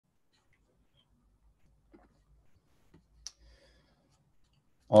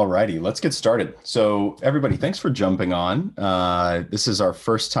Alrighty, let's get started. So everybody, thanks for jumping on. This is our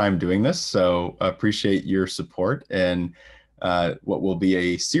first time doing this, so appreciate your support and what will be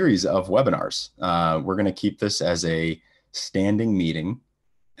a series of webinars. We're going to keep this as a standing meeting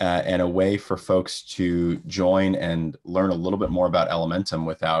and a way for folks to join and learn a little bit more about Elementum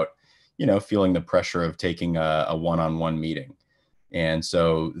without, feeling the pressure of taking a one-on-one meeting. And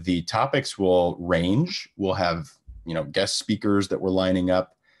so the topics will range. We'll have, guest speakers that we're lining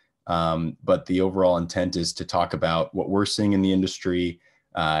up. But the overall intent is to talk about what we're seeing in the industry,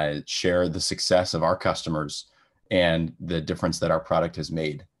 share the success of our customers and the difference that our product has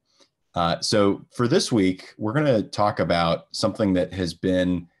made. So for this week, we're going to talk about something that has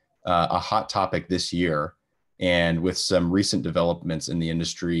been a hot topic this year. And with some recent developments in the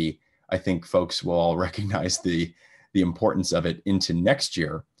industry, I think folks will all recognize the importance of it into next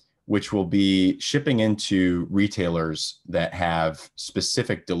year, which will be shipping into retailers that have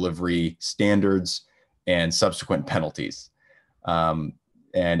specific delivery standards and subsequent penalties. And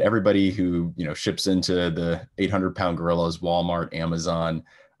everybody who ships into the 800-pound gorillas, Walmart, Amazon,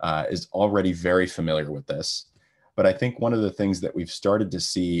 is already very familiar with this. But I think one of the things that we've started to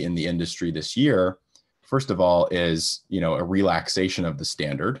see in the industry this year, first of all, is a relaxation of the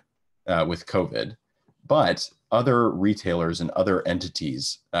standard with COVID, but other retailers and other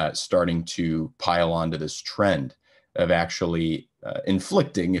entities starting to pile onto this trend of actually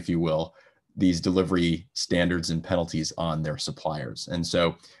inflicting, if you will, these delivery standards and penalties on their suppliers. And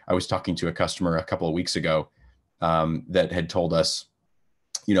so I was talking to a customer a couple of weeks ago that had told us,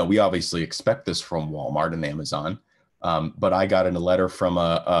 we obviously expect this from Walmart and Amazon, but I got in a letter from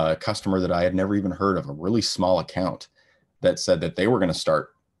a customer that I had never even heard of, a really small account that said that they were going to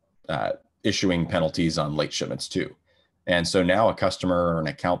start issuing penalties on late shipments too. And so now a customer or an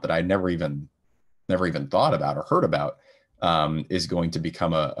account that I never even thought about or heard about is going to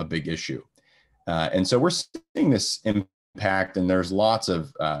become a big issue. And so we're seeing this impact, and there's lots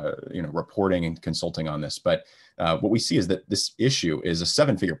of reporting and consulting on this. But what we see is that this issue is a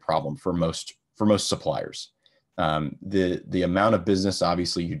seven-figure problem for most suppliers. The amount of business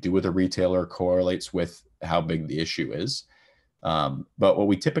obviously you do with a retailer correlates with how big the issue is. But what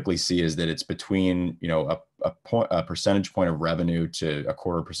we typically see is that it's between a percentage point of revenue to a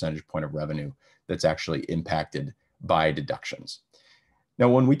quarter percentage point of revenue that's actually impacted by deductions. Now,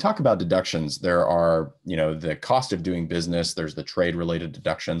 when we talk about deductions, there are the cost of doing business. There's the trade related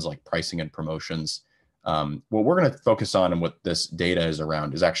deductions like pricing and promotions. What we're going to focus on and what this data is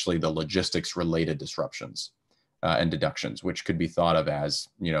around is actually the logistics related disruptions and deductions, which could be thought of as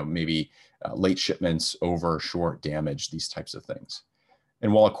maybe late shipments, over, short, damage, these types of things.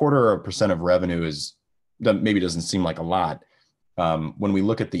 And while a quarter of a percent of revenue maybe doesn't seem like a lot, when we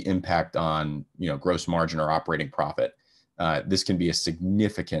look at the impact on gross margin or operating profit, this can be a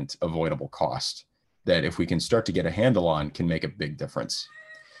significant avoidable cost that if we can start to get a handle on can make a big difference.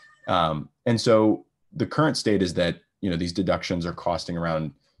 And so the current state is that these deductions are costing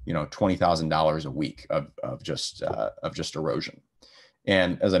around $20,000 a week of just erosion.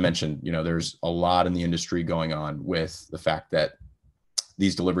 And as I mentioned, there's a lot in the industry going on with the fact that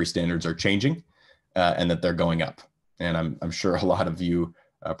these delivery standards are changing and that they're going up. And I'm sure a lot of you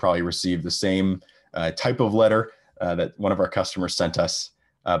probably received the same type of letter that one of our customers sent us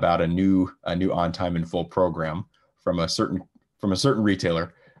about a new on time in full program from a certain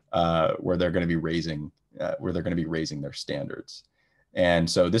retailer where they're going to be raising their standards. And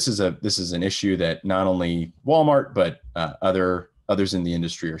so this is an issue that not only Walmart but others in the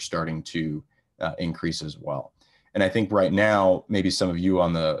industry are starting to increase as well. And I think right now, maybe some of you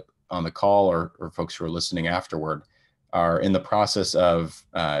on the call or folks who are listening afterward are in the process of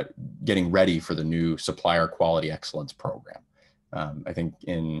getting ready for the new supplier quality excellence program. I think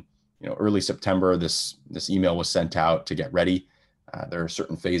in early September, this email was sent out to get ready. There are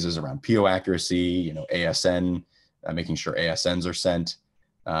certain phases around PO accuracy, ASN, making sure ASNs are sent,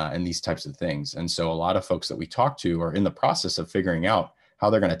 and these types of things. And so a lot of folks that we talk to are in the process of figuring out how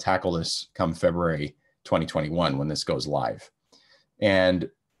they're going to tackle this come February 2021 when this goes live. And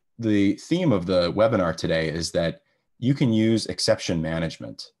the theme of the webinar today is that you can use exception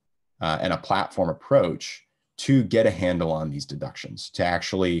management and a platform approach to get a handle on these deductions, to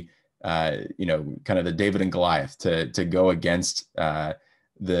actually, kind of the David and Goliath, to go against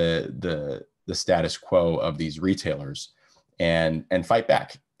the status quo of these retailers and fight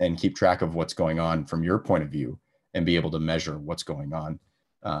back and keep track of what's going on from your point of view and be able to measure what's going on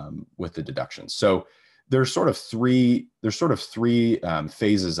with the deductions. So there's sort of three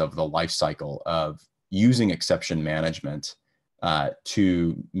phases of the life cycle of using exception management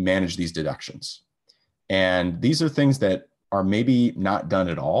to manage these deductions. And these are things that are maybe not done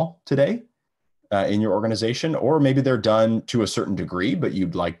at all today in your organization, or maybe they're done to a certain degree, but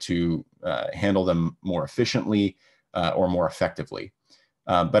you'd like to handle them more efficiently or more effectively.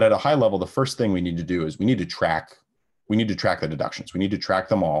 But at a high level, the first thing we need to do is we need to track the deductions. We need to track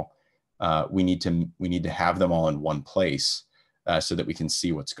them all. We need to have them all in one place so that we can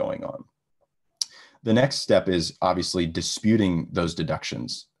see what's going on. The next step is obviously disputing those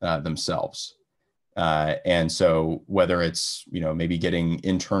deductions themselves. And so whether it's, maybe getting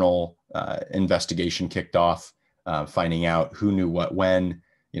internal investigation kicked off, finding out who knew what when,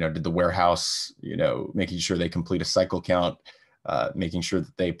 did the warehouse, making sure they complete a cycle count, making sure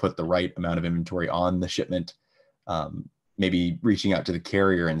that they put the right amount of inventory on the shipment, maybe reaching out to the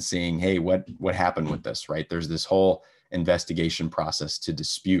carrier and seeing, hey, what happened with this, right? There's this whole investigation process to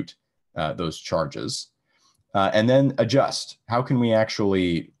dispute those charges. And then adjust. How can we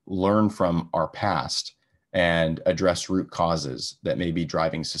actually learn from our past and address root causes that may be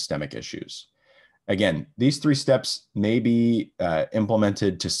driving systemic issues? Again, these 3 steps may be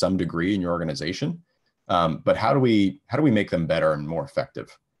implemented to some degree in your organization, but how do we make them better and more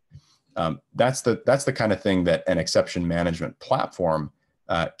effective? That's the kind of thing that an exception management platform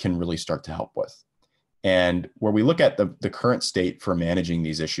can really start to help with. And where we look at the current state for managing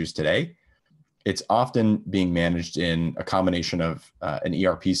these issues today, it's often being managed in a combination of an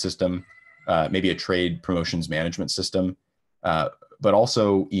ERP system, maybe a trade promotions management system, but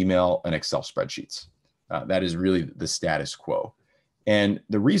also email and Excel spreadsheets. That is really the status quo. And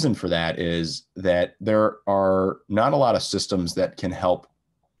the reason for that is that there are not a lot of systems that can help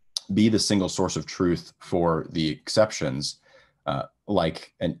be the single source of truth for the exceptions,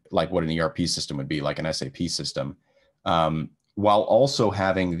 like what an ERP system would be, like an SAP system, while also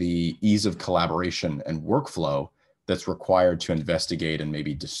having the ease of collaboration and workflow that's required to investigate and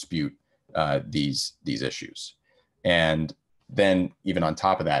maybe dispute these issues. And then even on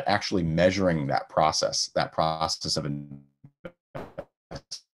top of that, actually measuring that process of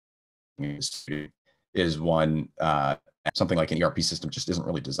is one something like an ERP system just isn't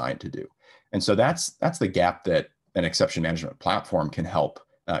really designed to do. And so that's the gap that an exception management platform can help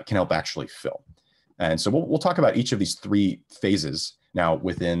actually fill. And so we'll talk about each of these 3 phases now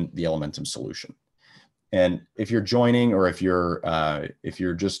within the Elementum solution. And if you're joining, or if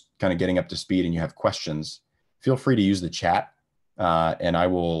you're just kind of getting up to speed and you have questions, feel free to use the chat, and I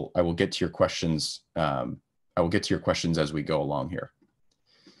will get to your questions. I will get to your questions as we go along here.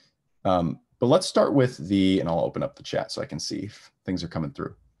 But let's start with and I'll open up the chat so I can see if things are coming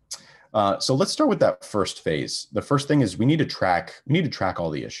through. So let's start with that first phase. The first thing is we need to track all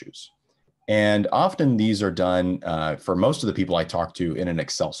the issues. And often these are done for most of the people I talk to in an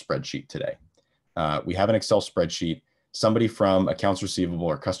Excel spreadsheet today. We have an Excel spreadsheet. Somebody from accounts receivable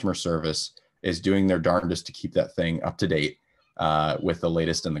or customer service is doing their darndest to keep that thing up to date with the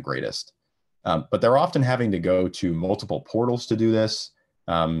latest and the greatest. But they're often having to go to multiple portals to do this.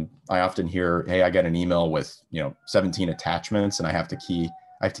 I often hear, hey, I got an email with 17 attachments and I have to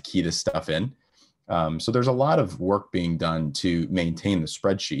key this stuff in. So there's a lot of work being done to maintain the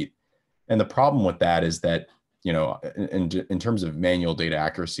spreadsheet. And the problem with that is that, in terms of manual data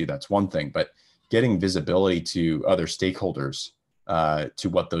accuracy, that's one thing, but getting visibility to other stakeholders to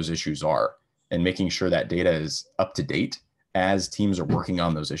what those issues are and making sure that data is up to date as teams are working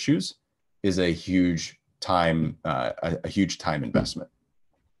on those issues is a huge time investment.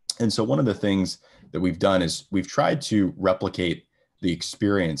 And so one of the things that we've done is we've tried to replicate the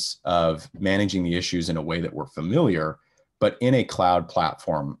experience of managing the issues in a way that we're familiar, but in a cloud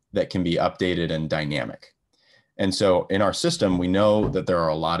platform that can be updated and dynamic. And so in our system, we know that there are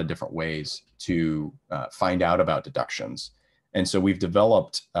a lot of different ways to find out about deductions. And so we've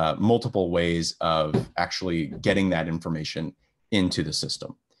developed multiple ways of actually getting that information into the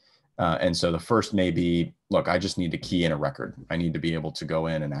system. And so the first may be, look, I just need to key in a record. I need to be able to go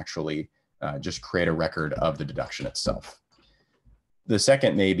in and actually just create a record of the deduction itself. The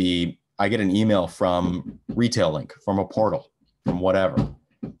second may be, I get an email from Retail Link, from a portal, from whatever,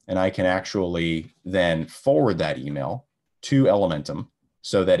 and I can actually then forward that email to Elementum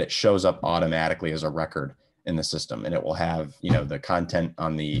so that it shows up automatically as a record in the system, and it will have the content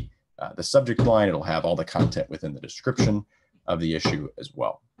on the subject line. It'll have all the content within the description of the issue as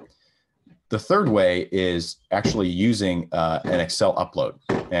well. The third way is actually using an Excel upload,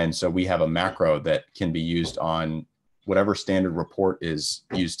 and so we have a macro that can be used on whatever standard report is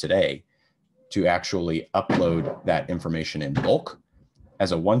used today to actually upload that information in bulk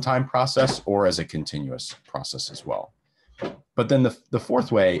as a one-time process or as a continuous process as well. But then the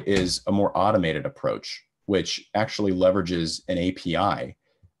fourth way is a more automated approach, which actually leverages an API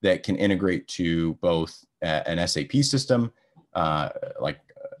that can integrate to both an SAP system, like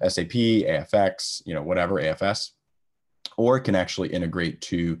SAP, AFX, whatever, AFS, or it can actually integrate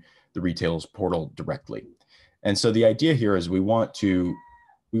to the retailer's portal directly. And so the idea here is we want to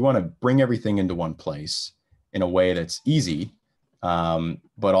bring everything into one place in a way that's easy,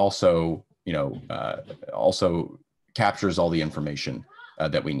 but also, also captures all the information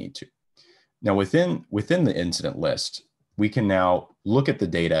that we need to. Now, within the incident list, we can now look at the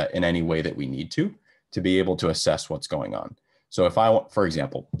data in any way that we need to be able to assess what's going on. So if I want, for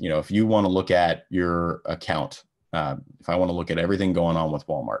example, if you want to look at your account, if I want to look at everything going on with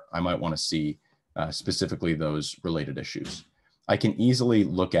Walmart, I might want to see specifically those related issues. I can easily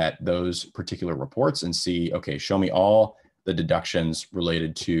look at those particular reports and see, okay, show me all the deductions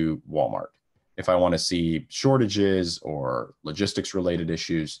related to Walmart. If I want to see shortages or logistics related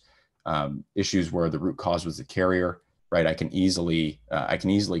issues, issues where the root cause was the carrier, right? I can easily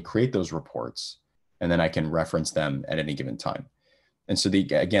create those reports, and then I can reference them at any given time. And so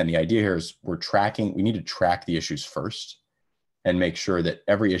again, the idea here is we need to track the issues first and make sure that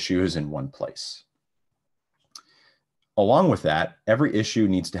every issue is in one place. Along with that, every issue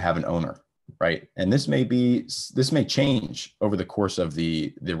needs to have an owner, right? And this may change over the course of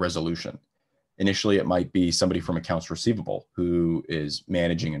the resolution. Initially, it might be somebody from accounts receivable who is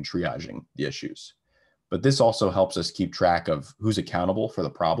managing and triaging the issues. But this also helps us keep track of who's accountable for the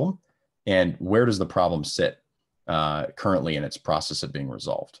problem and where does the problem sit currently in its process of being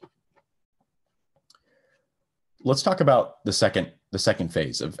resolved. Let's talk about the second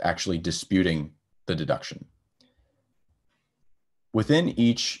phase of actually disputing the deduction. Within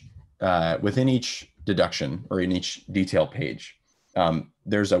each deduction, or in each detail page,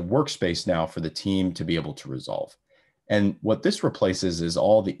 there's a workspace now for the team to be able to resolve. And what this replaces is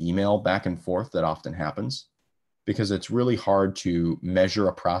all the email back and forth that often happens, because it's really hard to measure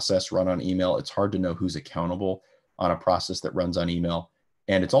a process run on email. It's hard to know who's accountable on a process that runs on email.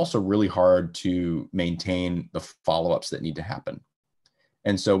 And it's also really hard to maintain the follow-ups that need to happen.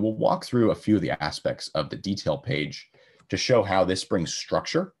 And so we'll walk through a few of the aspects of the detail page to show how this brings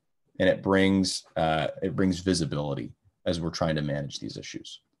structure and it brings visibility as we're trying to manage these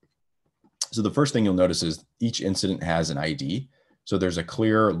issues. So the first thing you'll notice is each incident has an ID. So there's a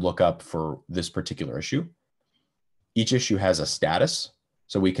clear lookup for this particular issue. Each issue has a status,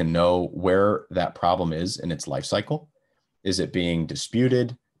 so we can know where that problem is in its life cycle. Is it being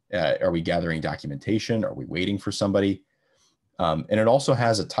disputed? Are we gathering documentation? Are we waiting for somebody? And it also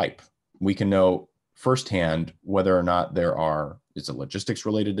has a type. We can know firsthand whether or not it's a logistics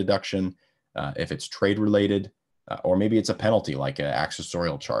related deduction, if it's trade related, or maybe it's a penalty like an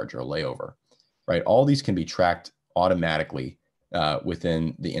accessorial charge or a layover, right? All these can be tracked automatically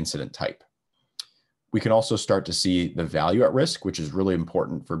within the incident type. We can also start to see the value at risk, which is really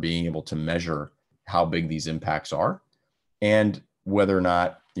important for being able to measure how big these impacts are and whether or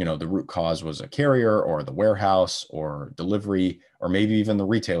not the root cause was a carrier or the warehouse or delivery, or maybe even the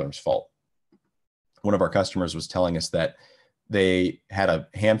retailer's fault. One of our customers was telling us that they had a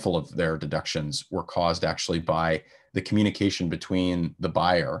handful of their deductions were caused actually by the communication between the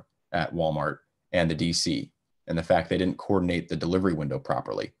buyer at Walmart and the DC, and the fact they didn't coordinate the delivery window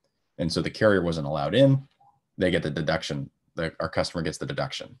properly. And so the carrier wasn't allowed in, they get the deduction, our customer gets the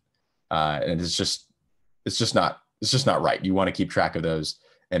deduction. And it's just not right. You want to keep track of those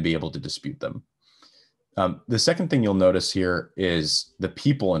and be able to dispute them. The second thing you'll notice here is the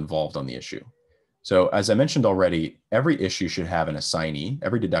people involved on the issue. So as I mentioned already, every issue should have an assignee.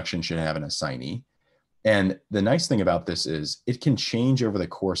 Every deduction should have an assignee. And the nice thing about this is it can change over the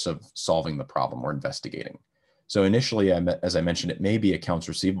course of solving the problem or investigating. So initially, as I mentioned, it may be accounts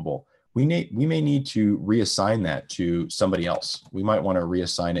receivable. We may need to reassign that to somebody else. We might want to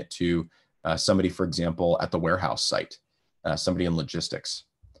reassign it to somebody, for example, at the warehouse site, somebody in logistics.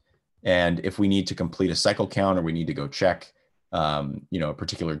 And if we need to complete a cycle count or we need to go check a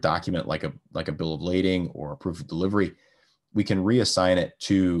particular document like a bill of lading or a proof of delivery, we can reassign it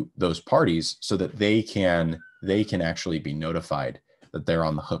to those parties so that they can actually be notified that they're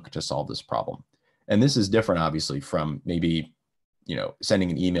on the hook to solve this problem. And this is different, obviously, from maybe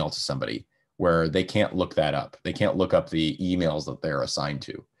sending an email to somebody where they can't look that up. They can't look up the emails that they're assigned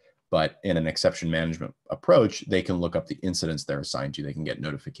to. But in an exception management approach, they can look up the incidents they're assigned to. They can get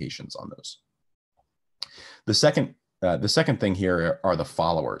notifications on those. The second thing here are the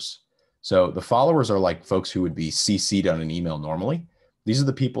followers. So the followers are like folks who would be CC'd on an email normally. These are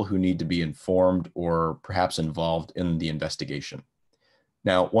the people who need to be informed or perhaps involved in the investigation.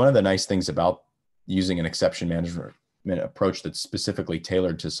 Now, one of the nice things about using an exception management approach that's specifically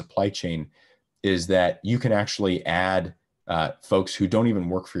tailored to supply chain is that you can actually add folks who don't even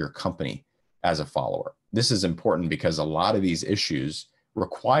work for your company as a follower. This is important because a lot of these issues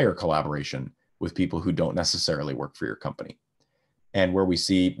require collaboration with people who don't necessarily work for your company. And where we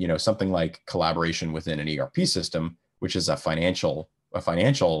see, something like collaboration within an ERP system, which is a financial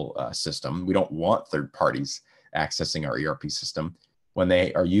system, we don't want third parties accessing our ERP system. When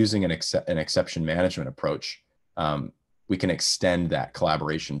they are using an exception management approach, we can extend that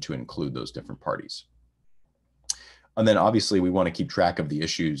collaboration to include those different parties. And then obviously we want to keep track of the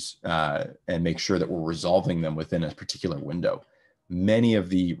issues and make sure that we're resolving them within a particular window. Many of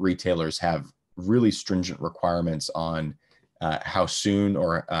the retailers have really stringent requirements on how soon,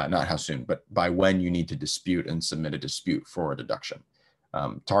 or not how soon, but by when you need to dispute and submit a dispute for a deduction.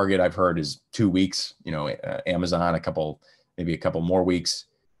 Target, I've heard, is 2 weeks, Amazon, maybe a couple more weeks,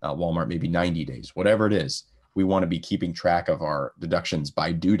 Walmart, maybe 90 days, whatever it is. We want to be keeping track of our deductions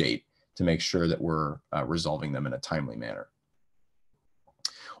by due date to make sure that we're resolving them in a timely manner.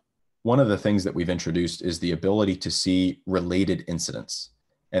 One of the things that we've introduced is the ability to see related incidents.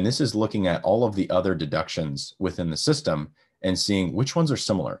 And this is looking at all of the other deductions within the system and seeing which ones are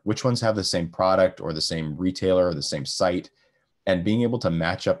similar, which ones have the same product or the same retailer or the same site, and being able to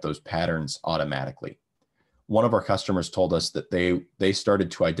match up those patterns automatically. One of our customers told us that they started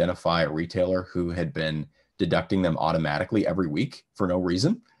to identify a retailer who had been deducting them automatically every week for no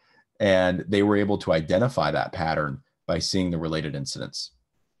reason. And they were able to identify that pattern by seeing the related incidents.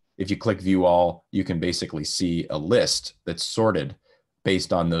 If you click view all, you can basically see a list that's sorted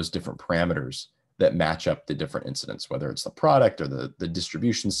based on those different parameters that match up the different incidents, whether it's the product or the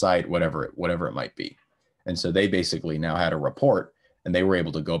distribution site, whatever it might be. And so they basically now had a report, and they were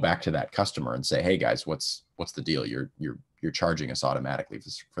able to go back to that customer and say, hey guys, what's the deal? You're charging us automatically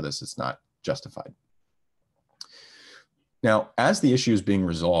for this. It's not justified. Now, as the issue is being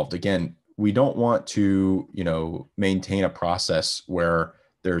resolved, again, we don't want to, maintain a process where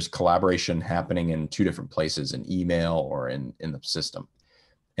there's collaboration happening in two different places, in email or in the system.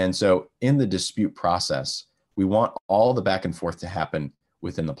 And so in the dispute process, we want all the back and forth to happen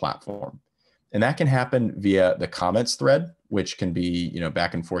within the platform. And that can happen via the comments thread, which can be,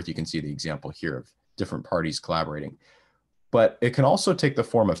 back and forth. You can see the example here of different parties collaborating. But it can also take the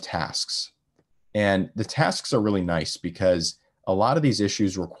form of tasks. And the tasks are really nice because a lot of these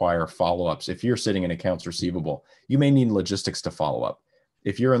issues require follow-ups. If you're sitting in accounts receivable, you may need logistics to follow up.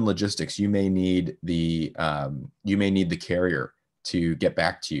 If you're in logistics, you may need the carrier to get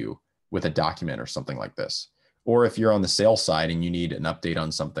back to you with a document or something like this. Or if you're on the sales side and you need an update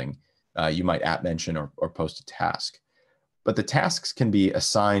on something, you might @mention or post a task. But the tasks can be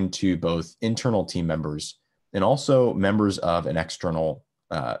assigned to both internal team members and also members of an external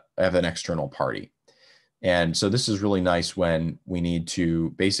party. And so this is really nice when we need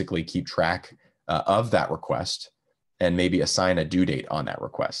to basically keep track of that request and maybe assign a due date on that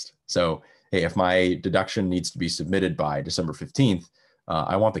request. So, hey, if my deduction needs to be submitted by December 15th,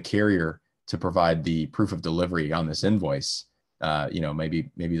 I want the carrier to provide the proof of delivery on this invoice, maybe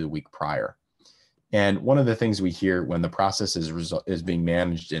the week prior. And one of the things we hear when the process is being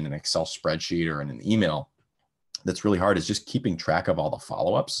managed in an Excel spreadsheet or in an email that's really hard is just keeping track of all the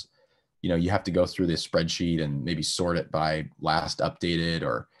follow-ups. You have to go through this spreadsheet and maybe sort it by last updated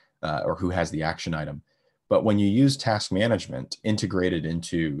or who has the action item. But when you use task management integrated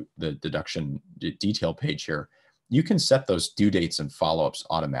into the deduction detail page here, you can set those due dates and follow-ups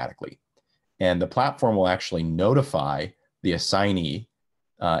automatically. And the platform will actually notify the assignee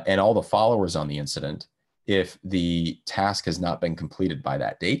and all the followers on the incident if the task has not been completed by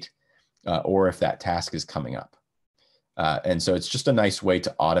that date or if that task is coming up. And so it's just a nice way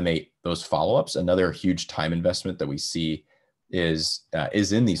to automate those follow-ups. Another huge time investment that we see is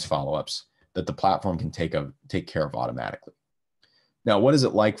in these follow-ups that the platform can take care of automatically. Now, what is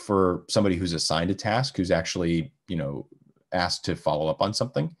it like for somebody who's assigned a task, who's actually asked to follow up on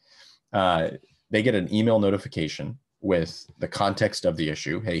something? They get an email notification with the context of the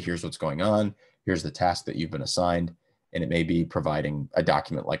issue. Hey, here's what's going on. Here's the task that you've been assigned. And it may be providing a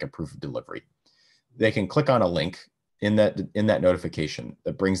document like a proof of delivery. They can click on a link in that notification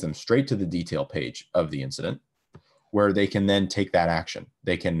that brings them straight to the detail page of the incident, where they can then take that action.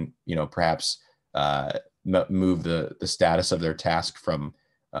 They can, perhaps move the status of their task from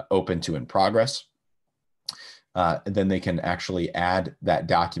open to in progress. And then they can actually add that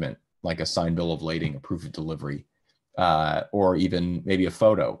document, like a signed bill of lading, a proof of delivery, or even maybe a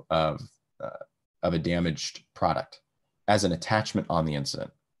photo of a damaged product as an attachment on the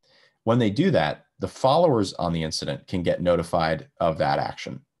incident. When they do that, the followers on the incident can get notified of that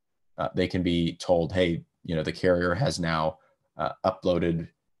action. They can be told, hey, the carrier has now uploaded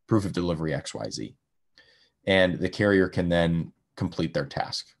proof of delivery XYZ. and the carrier can then complete their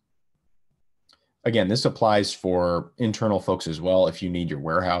task. Again, this applies for internal folks as well. If you need your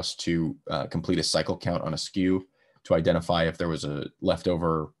warehouse to complete a cycle count on a SKU to identify if there was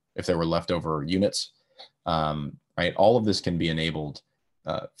if there were leftover units, right? All of this can be enabled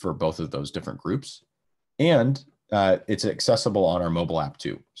for both of those different groups. And it's accessible on our mobile app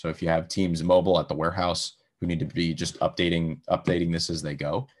too. So if you have teams mobile at the warehouse who need to be just updating this as they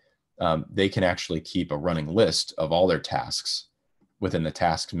go, they can actually keep a running list of all their tasks within the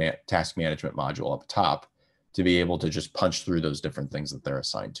task management module up top to be able to just punch through those different things that they're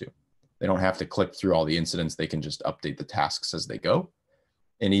assigned to. They don't have to click through all the incidents. They can just update the tasks as they go,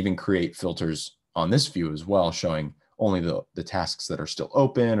 and even create filters on this view as well, showing only the tasks that are still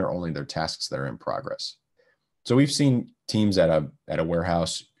open or only their tasks that are in progress. So we've seen teams at a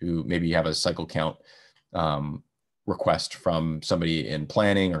warehouse who maybe have a cycle count request from somebody in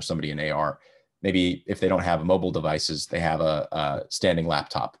planning or somebody in AR. Maybe if they don't have mobile devices, they have a standing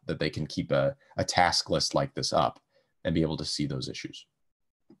laptop that they can keep a task list like this up and be able to see those issues.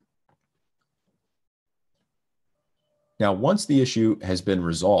 Now, once the issue has been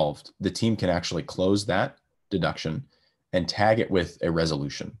resolved, the team can actually close that deduction and tag it with a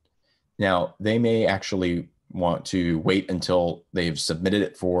resolution. Now, they may actually want to wait until they've submitted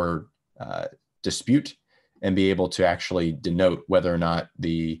it for dispute and be able to actually denote whether or not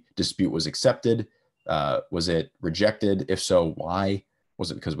the dispute was accepted. Was it rejected? If so, why?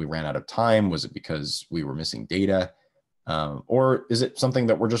 Was it because we ran out of time? Was it because we were missing data? Or is it something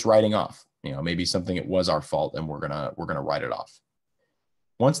that we're just writing off? Maybe something it was our fault and we're gonna write it off.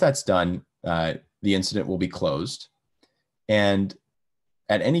 Once that's done, the incident will be closed. And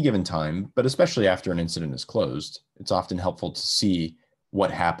at any given time, but especially after an incident is closed, it's often helpful to see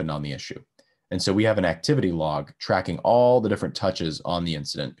what happened on the issue. And so we have an activity log tracking all the different touches on the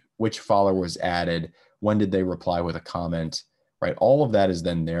incident, which follower was added, when did they reply with a comment, right? All of that is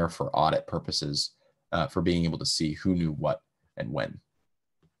then there for audit purposes, for being able to see who knew what and when.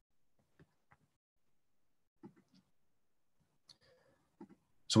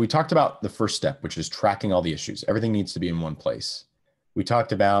 So we talked about the first step, which is tracking all the issues. Everything needs to be in one place. We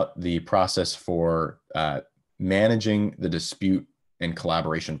talked about the process for managing the dispute and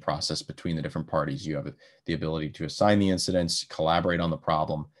collaboration process between the different parties. You have the ability to assign the incidents, collaborate on the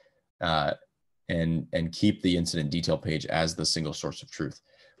problem, and keep the incident detail page as the single source of truth.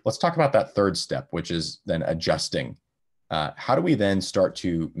 Let's talk about that third step, which is then adjusting. How do we then start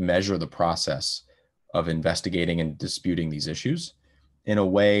to measure the process of investigating and disputing these issues in a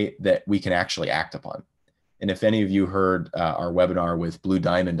way that we can actually act upon? And if any of you heard our webinar with Blue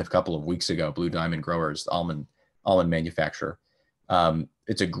Diamond a couple of weeks ago, Blue Diamond Growers, almond manufacturer,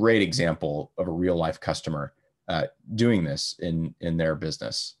 it's a great example of a real life customer doing this in their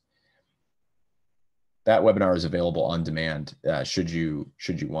business. That webinar is available on demand should you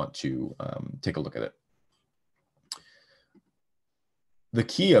want to take a look at it. The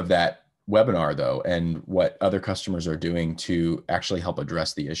key of that webinar, though, and what other customers are doing to actually help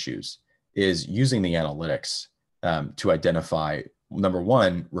address the issues is using the analytics to identify, number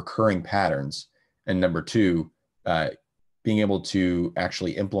one, recurring patterns, and number two, being able to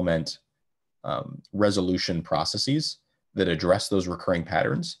actually implement resolution processes that address those recurring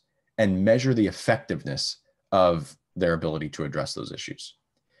patterns and measure the effectiveness of their ability to address those issues.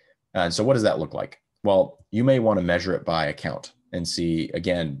 And so what does that look like? Well, you may want to measure it by account and see,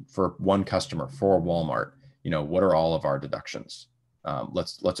 again, for one customer, for Walmart, what are all of our deductions?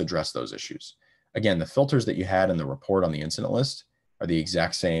 Let's address those issues. Again, the filters that you had in the report on the incident list are the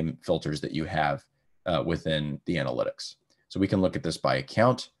exact same filters that you have within the analytics. So we can look at this by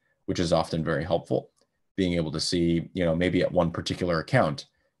account, which is often very helpful. Being able to see, maybe at one particular account,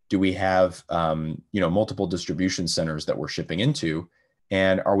 do we have, multiple distribution centers that we're shipping into,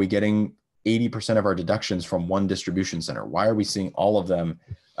 and are we getting 80% of our deductions from one distribution center? Why are we seeing all of them,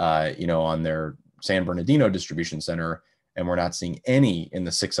 on their San Bernardino distribution center, and we're not seeing any in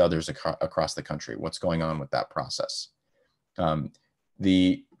the 6 others across the country? What's going on with that process?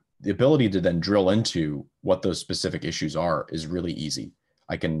 The ability to then drill into what those specific issues are is really easy.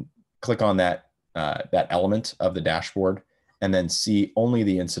 I can click on that element of the dashboard and then see only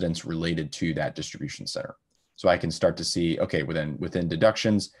the incidents related to that distribution center. So I can start to see, okay, within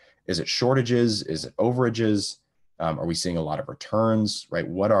deductions, is it shortages? Is it overages? Are we seeing a lot of returns, right?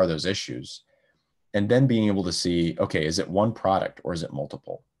 What are those issues? And then being able to see, okay, is it one product or is it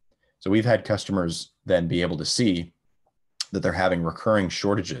multiple? So we've had customers then be able to see that they're having recurring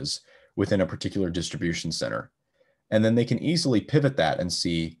shortages within a particular distribution center. And then they can easily pivot that and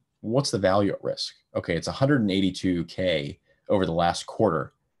see, what's the value at risk? Okay, it's 182K over the last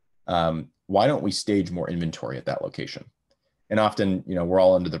quarter. why don't we stage more inventory at that location? And often, we're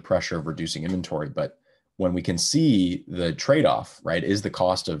all under the pressure of reducing inventory, but when we can see the trade-off, right, is the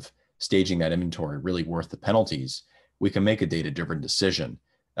cost of staging that inventory really worth the penalties, we can make a data-driven decision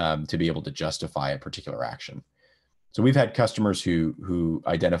to be able to justify a particular action. So we've had customers who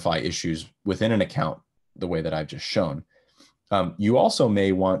identify issues within an account the way that I've just shown. You also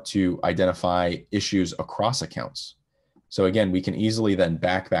may want to identify issues across accounts. So again, we can easily then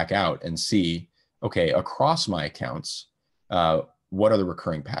back out and see, okay, across my accounts, what are the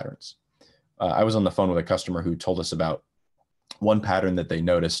recurring patterns? I was on the phone with a customer who told us about one pattern that they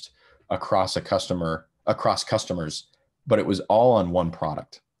noticed across customers, but it was all on one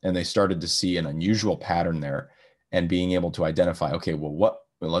product. And they started to see an unusual pattern there and being able to identify, okay, well,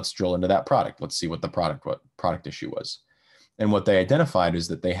 let's drill into that product. Let's see what product issue was. And what they identified is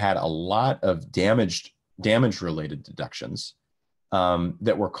that they had a lot of damage related deductions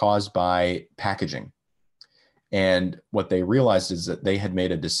that were caused by packaging. And what they realized is that they had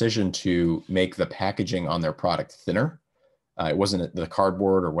made a decision to make the packaging on their product thinner. It wasn't, the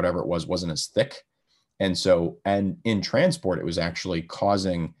cardboard or whatever it wasn't as thick. And in transport, it was actually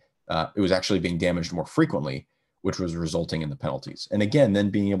being damaged more frequently, which was resulting in the penalties. And again, then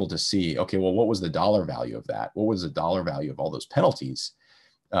being able to see, okay, well, what was the dollar value of that? What was the dollar value of all those penalties?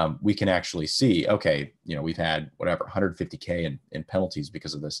 We can actually see, okay, we've had whatever, 150K in penalties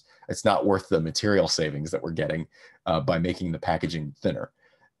because of this. It's not worth the material savings that we're getting by making the packaging thinner.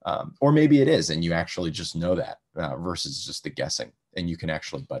 Or maybe it is, and you actually just know that versus just the guessing, and you can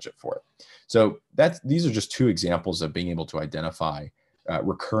actually budget for it. So these are just two examples of being able to identify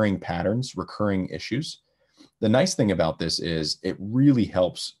recurring patterns, recurring issues. The nice thing about this is it really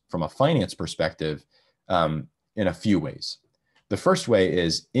helps from a finance perspective in a few ways. The first way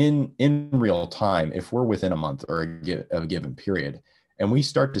is in real time, if we're within a month or a given period, and we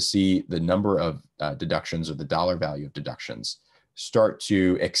start to see the number of deductions or the dollar value of deductions start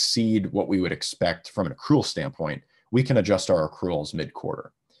to exceed what we would expect from an accrual standpoint, we can adjust our accruals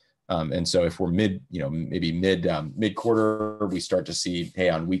mid-quarter. And so if we're mid-quarter, we start to see, hey,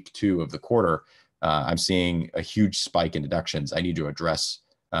 on week 2 of the quarter, I'm seeing a huge spike in deductions. I need to address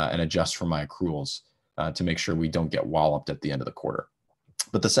and adjust for my accruals to make sure we don't get walloped at the end of the quarter.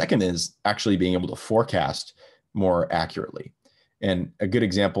 But the second is actually being able to forecast more accurately. And a good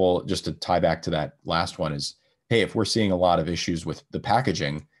example, just to tie back to that last one, is, hey, if we're seeing a lot of issues with the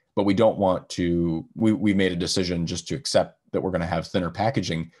packaging, but we don't want to, we made a decision just to accept that we're going to have thinner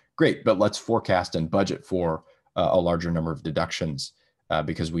packaging, great, but let's forecast and budget for a larger number of deductions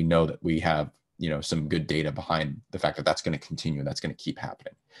because we know that we have some good data behind the fact that that's going to continue and that's going to keep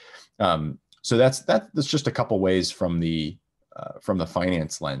happening. So that's just a couple ways from the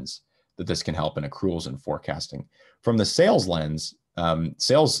finance lens that this can help in accruals and forecasting. From the sales lens,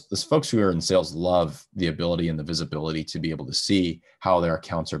 the folks who are in sales love the ability and the visibility to be able to see how their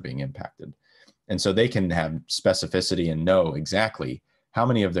accounts are being impacted. And so they can have specificity and know exactly how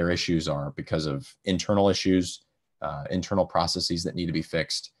many of their issues are because of internal issues, internal processes that need to be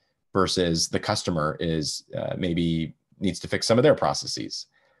fixed, versus the customer maybe needs to fix some of their processes.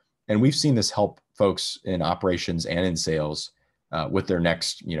 And we've seen this help folks in operations and in sales with their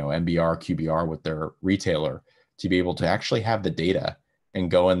next, MBR, QBR with their retailer to be able to actually have the data and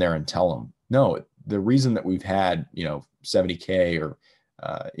go in there and tell them, no, the reason that we've had, 70K or,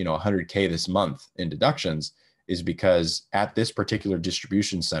 100K this month in deductions is because at this particular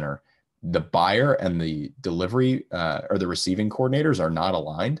distribution center, the buyer and the delivery or the receiving coordinators are not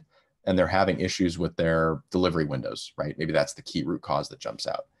aligned, and they're having issues with their delivery windows, right? Maybe that's the key root cause that jumps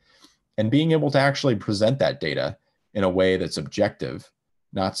out. And being able to actually present that data in a way that's objective,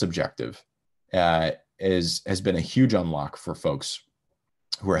 not subjective, has been a huge unlock for folks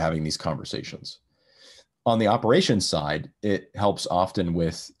who are having these conversations. On the operations side, it helps often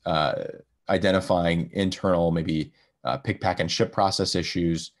with identifying internal, maybe pick, pack, and ship process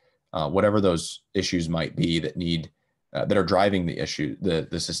issues, whatever those issues might be that are driving the issue,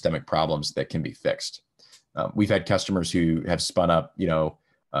 the systemic problems that can be fixed. We've had customers who have spun up,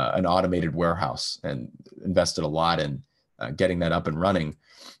 an automated warehouse and invested a lot in getting that up and running,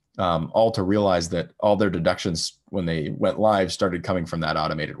 all to realize that all their deductions when they went live started coming from that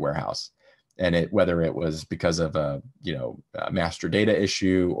automated warehouse. And whether it was because of a master data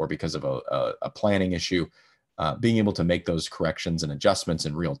issue or because of a planning issue, being able to make those corrections and adjustments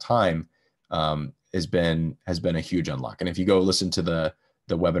in real time has been a huge unlock. And if you go listen to the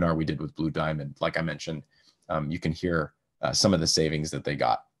webinar we did with Blue Diamond, like I mentioned, you can hear some of the savings that they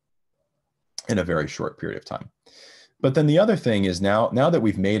got in a very short period of time. But then the other thing is now that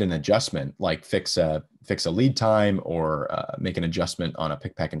we've made an adjustment, like fix a lead time or make an adjustment on a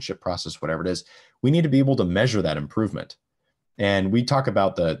pick, pack, and ship process, whatever it is, we need to be able to measure that improvement. And we talk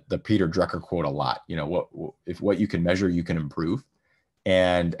about the Peter Drucker quote a lot. You know, what you can measure, you can improve.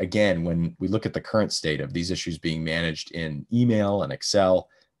 And again, when we look at the current state of these issues being managed in email and Excel,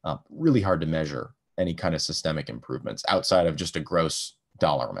 really hard to measure any kind of systemic improvements outside of just a gross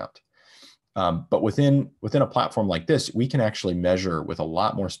dollar amount. But within a platform like this, we can actually measure with a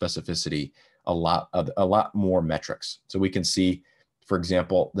lot more specificity, a lot more metrics. So we can see, for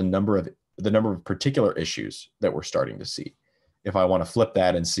example, the number of particular issues that we're starting to see. If I want to flip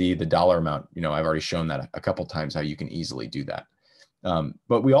that and see the dollar amount, you know, I've already shown that a couple of times how you can easily do that.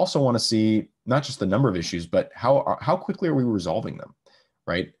 But we also want to see not just the number of issues, but how quickly are we resolving them,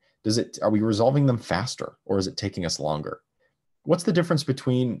 right? Are we resolving them faster, or is it taking us longer? What's the difference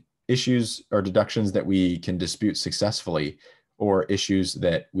between issues or deductions that we can dispute successfully or issues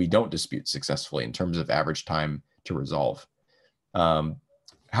that we don't dispute successfully in terms of average time to resolve?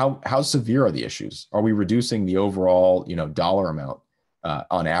 How severe are the issues? Are we reducing the overall, you know, dollar amount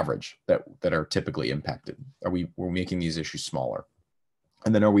on average that are typically impacted? We're making these issues smaller?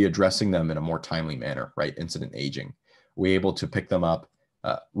 And then are we addressing them in a more timely manner, right? Incident aging. Are we able to pick them up,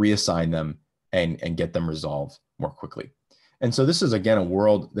 reassign them, and get them resolved more quickly? And so this is, again, a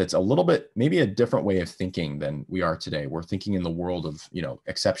world that's a little bit, maybe a different way of thinking than we are today. We're thinking in the world of, you know,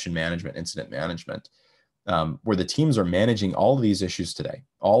 exception management, incident management, where the teams are managing all of these issues today.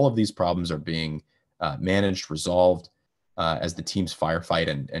 All of these problems are being managed, resolved as the teams firefight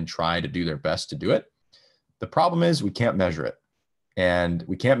and try to do their best to do it. The problem is we can't measure it. And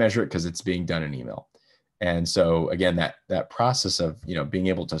we can't measure it because it's being done in email. And so again, that process of, you know, being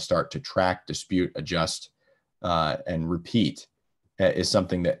able to start to track, dispute, adjust, and repeat is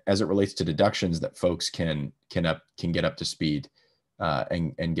something that, as it relates to deductions, that folks can get up to speed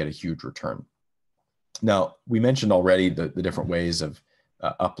and get a huge return. Now, we mentioned already the different ways of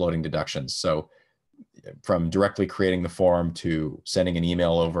uploading deductions. So from directly creating the form to sending an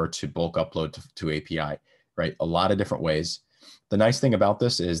email over to bulk upload to API, right? A lot of different ways. The nice thing about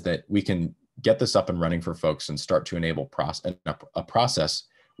this is that we can get this up and running for folks and start to enable a process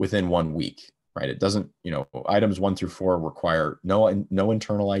within 1 week, right? It doesn't, you know, items 1 through 4 require no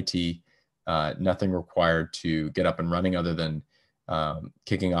internal IT, nothing required to get up and running other than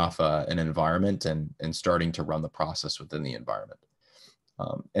kicking off an environment and starting to run the process within the environment.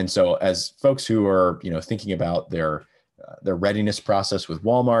 And so as folks who are, you know, thinking about their readiness process with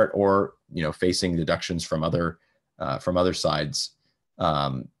Walmart, or, you know, facing deductions from other sides,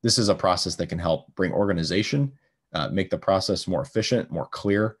 this is a process that can help bring organization, make the process more efficient, more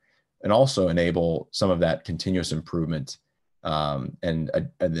clear, and also enable some of that continuous improvement and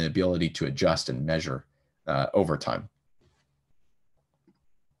the ability to adjust and measure over time.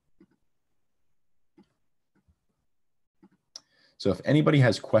 So if anybody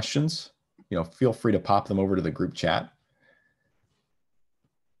has questions, you know, feel free to pop them over to the group chat.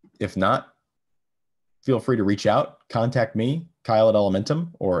 If not, feel free to reach out, contact me, Kyle at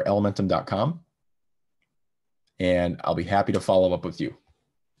Elementum or elementum.com, and I'll be happy to follow up with you.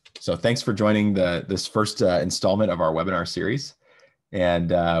 So thanks for joining this first installment of our webinar series,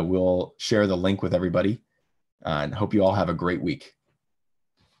 and we'll share the link with everybody, and hope you all have a great week.